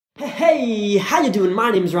Hey, how you doing?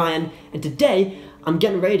 My name's Ryan, and today I'm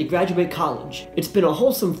getting ready to graduate college. It's been a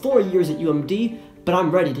wholesome 4 years at UMD, but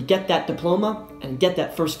I'm ready to get that diploma and get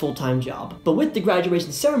that first full-time job. But with the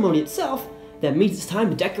graduation ceremony itself, that means it's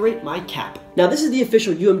time to decorate my cap. Now this is the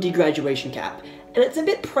official UMD graduation cap, and it's a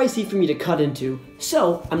bit pricey for me to cut into,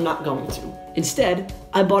 so I'm not going to. Instead,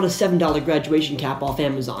 I bought a $7 graduation cap off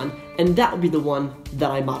Amazon, and that would be the one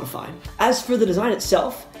that I modify. As for the design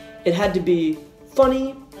itself, it had to be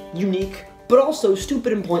funny, unique, but also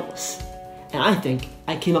stupid and pointless. And I think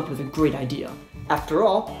I came up with a great idea. After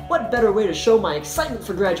all, what better way to show my excitement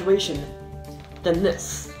for graduation than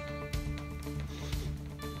this?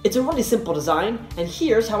 It's a really simple design, and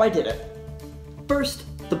here's how I did it. First,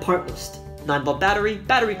 the part list. 9-volt battery,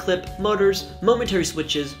 battery clip, motors, momentary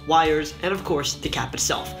switches, wires, and of course, the cap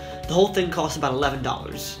itself. The whole thing costs about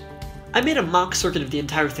 $11. I made a mock circuit of the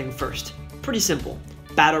entire thing first. Pretty simple.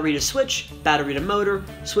 Battery to switch, battery to motor,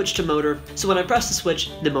 switch to motor, so when I press the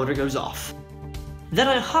switch, the motor goes off. Then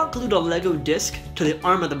I hot glued a Lego disc to the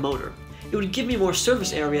arm of the motor. It would give me more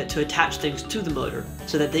surface area to attach things to the motor,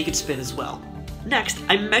 so that they could spin as well. Next,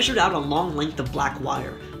 I measured out a long length of black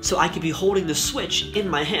wire, so I could be holding the switch in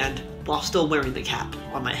my hand while still wearing the cap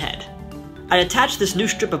on my head. I attached this new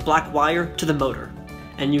strip of black wire to the motor,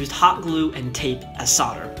 and used hot glue and tape as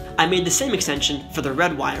solder. I made the same extension for the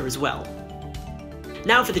red wire as well.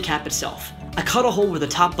 Now for the cap itself. I cut a hole where the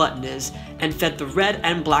top button is, and fed the red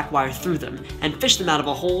and black wire through them, and fished them out of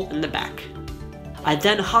a hole in the back. I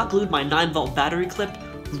then hot glued my 9-volt battery clip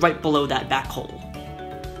right below that back hole.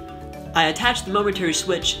 I attached the momentary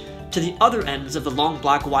switch to the other ends of the long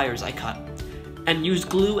black wires I cut, and used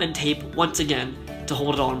glue and tape once again to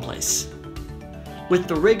hold it all in place. With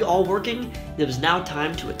the rig all working, it was now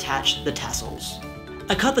time to attach the tassels.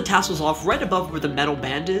 I cut the tassels off right above where the metal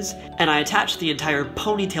band is, and I attached the entire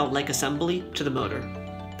ponytail-like assembly to the motor.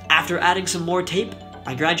 After adding some more tape,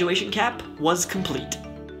 my graduation cap was complete.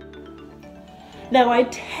 Now I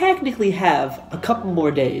technically have a couple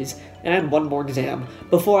more days and one more exam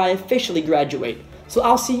before I officially graduate, so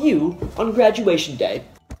I'll see you on graduation day.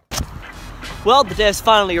 Well, the day has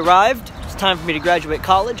finally arrived. It's time for me to graduate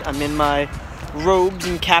college. I'm in my robes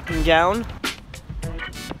and cap and gown.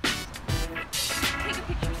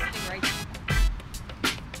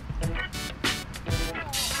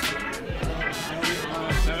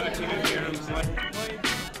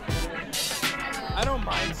 I don't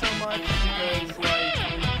mind so much because, like,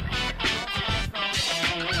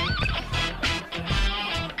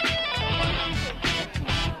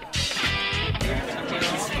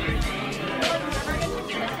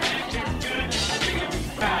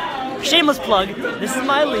 Shameless plug, this is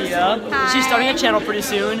my Leah. Hi. She's starting a channel pretty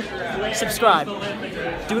soon. Subscribe.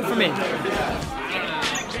 Do it for me.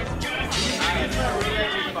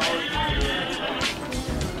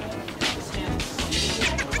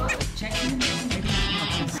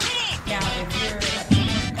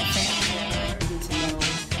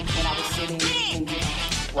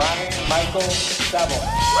 Ryan Michael Sevel.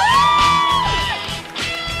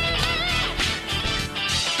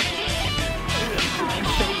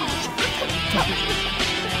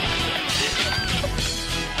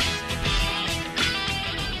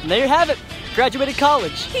 And there you have it. Graduated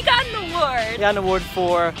college. He got an award. He got an award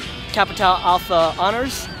for Capital Alpha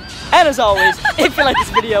Honors. And as always, if you like this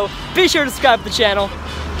video, be sure to subscribe to the channel.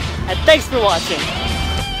 And thanks for watching.